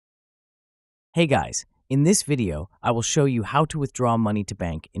Hey guys, in this video, I will show you how to withdraw money to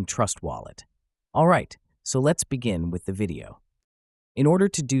bank in Trust Wallet. Alright, so let's begin with the video. In order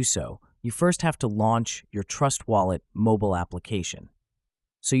to do so, you first have to launch your Trust Wallet mobile application.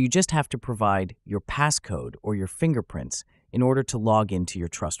 So you just have to provide your passcode or your fingerprints in order to log into your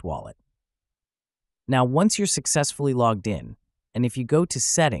Trust Wallet. Now, once you're successfully logged in, and if you go to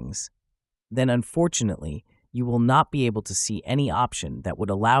Settings, then unfortunately, you will not be able to see any option that would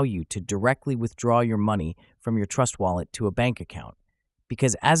allow you to directly withdraw your money from your Trust Wallet to a bank account,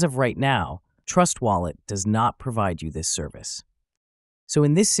 because as of right now, Trust Wallet does not provide you this service. So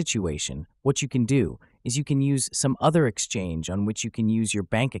in this situation, what you can do is you can use some other exchange on which you can use your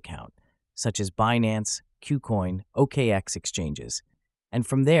bank account, such as Binance, KuCoin, OKX exchanges, and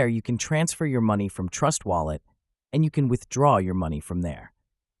from there you can transfer your money from Trust Wallet and you can withdraw your money from there.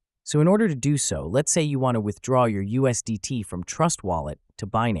 So in order to do so, let's say you want to withdraw your USDT from Trust Wallet to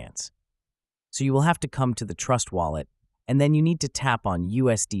Binance. So you will have to come to the Trust Wallet, and then you need to tap on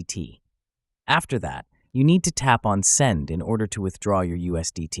USDT. After that, you need to tap on Send in order to withdraw your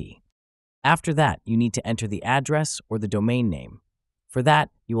USDT. After that, you need to enter the address or the domain name. For that,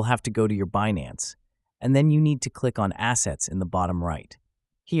 you will have to go to your Binance, and then you need to click on Assets in the bottom right.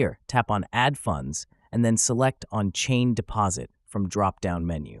 Here, tap on Add Funds, and then select on Chain Deposit from drop-down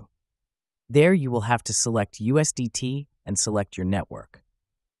menu. There you will have to select USDT and select your network.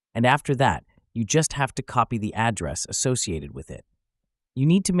 And after that, you just have to copy the address associated with it. You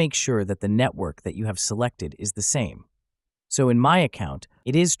need to make sure that the network that you have selected is the same. So in my account,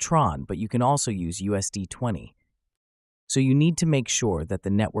 it is Tron, but you can also use USD20. So you need to make sure that the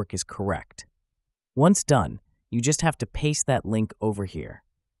network is correct. Once done, you just have to paste that link over here.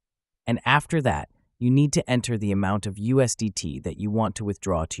 And after that, you need to enter the amount of USDT that you want to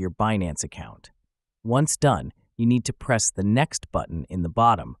withdraw to your Binance account. Once done, you need to press the Next button in the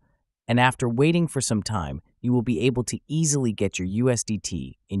bottom, and after waiting for some time, you will be able to easily get your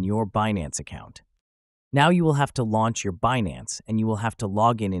USDT in your Binance account. Now you will have to launch your Binance and you will have to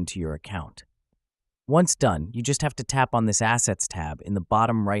log in into your account. Once done, you just have to tap on this Assets tab in the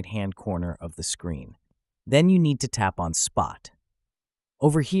bottom right-hand corner of the screen. Then you need to tap on Spot.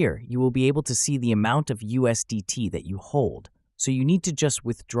 Over here, you will be able to see the amount of USDT that you hold, so you need to just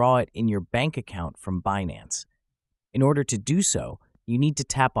withdraw it in your bank account from Binance. In order to do so, you need to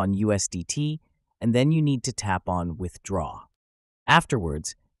tap on USDT, and then you need to tap on Withdraw.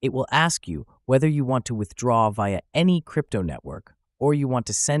 Afterwards, it will ask you whether you want to withdraw via any crypto network or you want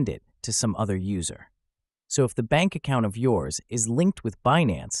to send it to some other user. So if the bank account of yours is linked with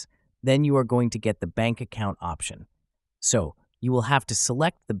Binance, then you are going to get the bank account option. So you will have to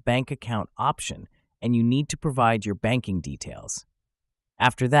select the bank account option and you need to provide your banking details.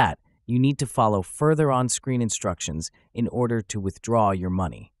 After that, you need to follow further on-screen instructions in order to withdraw your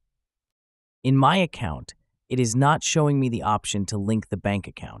money. In my account, it is not showing me the option to link the bank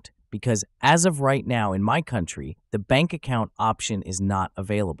account because as of right now in my country, the bank account option is not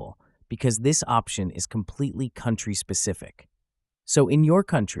available because this option is completely country-specific. So in your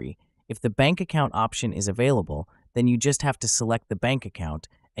country, if the bank account option is available, then you just have to select the bank account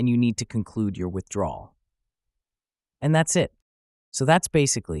and you need to conclude your withdrawal. And that's it. So that's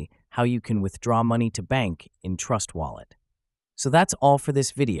basically how you can withdraw money to bank in Trust Wallet. So that's all for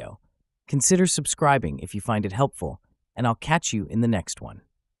this video. Consider subscribing if you find it helpful, and I'll catch you in the next one.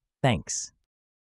 Thanks.